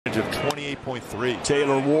Of 28.3.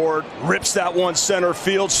 Taylor Ward rips that one center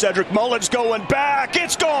field. Cedric Mullins going back.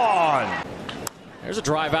 It's gone. There's a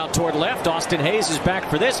drive out toward left. Austin Hayes is back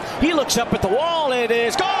for this. He looks up at the wall. It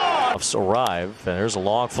is gone. Arrive, and there's a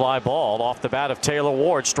long fly ball off the bat of Taylor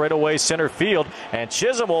Ward, straight away center field, and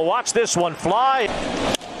Chisholm will watch this one fly.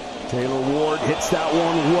 Taylor Ward hits that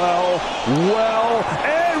one well,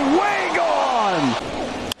 and way gone.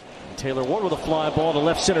 Taylor Ward with a fly ball to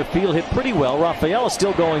left center field, hit pretty well. Rafael is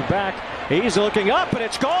still going back. He's looking up, and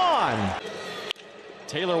it's gone.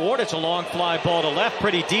 Taylor Ward, it's a long fly ball to left,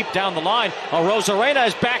 pretty deep down the line. Rosarena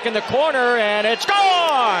is back in the corner, and it's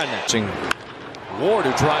gone. Ward,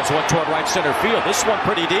 who drives one toward right center field. This one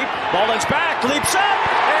pretty deep. Mullins back, leaps up,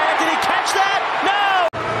 and did he catch that? No!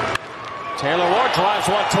 Taylor Ward drives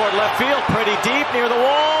one toward left field, pretty deep near the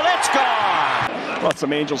wall. It's gone. Well,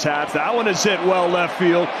 some Angels hats. That one is hit well left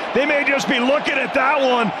field. They may just be looking at that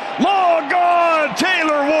one. Long gone,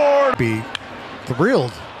 Taylor Ward. Be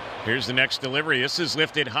thrilled. Here's the next delivery. This is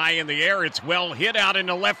lifted high in the air. It's well hit out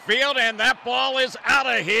into left field, and that ball is out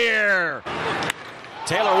of here.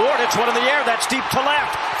 Taylor Ward, it's one in the air. That's deep to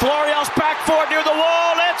left. Florial's back for it near the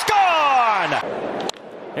wall. It's gone.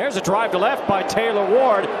 There's a drive to left by Taylor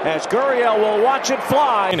Ward as Gurriel will watch it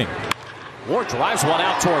fly. Ward drives one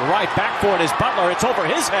out toward right. Back for it is Butler. It's over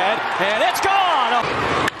his head, and it's gone.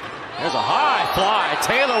 There's a high fly.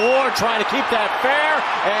 Taylor Ward trying to keep that fair,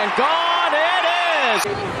 and gone it is.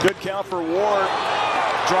 Good count for Ward.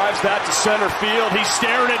 Drives that to center field. He's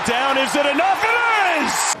staring it down. Is it enough? It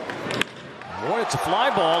is! Ward, it's a fly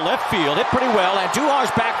ball, left field. Hit pretty well, and Duhar's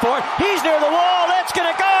back for it. He's near the wall. It's going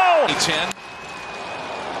to go. 10.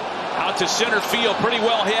 Out to center field, pretty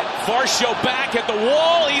well hit. Varsho back at the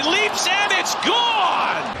wall. He leaps and it's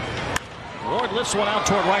gone. Ward lifts one out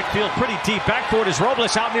toward right field, pretty deep. Back for it is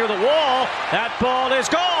Robles out near the wall. That ball is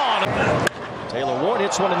gone. Taylor Ward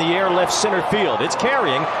hits one in the air, left center field. It's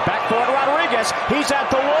carrying. Back for it, Rodriguez. He's at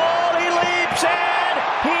the wall. He leaps and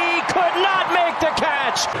he could not make the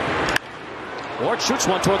catch. Ward shoots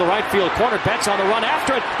one toward the right field corner. Betts on the run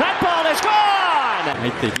after it. That ball is gone.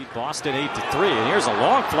 They beat Boston 8-3. And here's a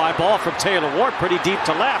long fly ball from Taylor Ward, pretty deep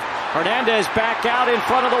to left. Hernandez back out in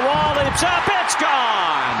front of the wall. Leaps up. It's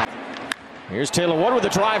gone. Here's Taylor Ward with a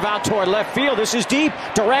drive out toward left field. This is deep.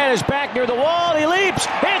 Duran is back near the wall. He leaps.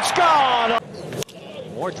 It's gone.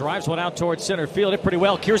 Ward drives one out toward center field. Hit pretty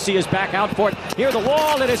well. Kiersey is back out for it. Near the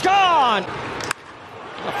wall. It is gone.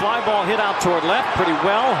 A fly ball hit out toward left pretty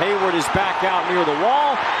well. Hayward is back out near the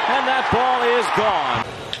wall, and that ball is gone.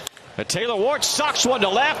 But Taylor Ward sucks one to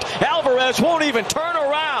left. Alvarez won't even turn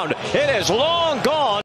around. It is long gone.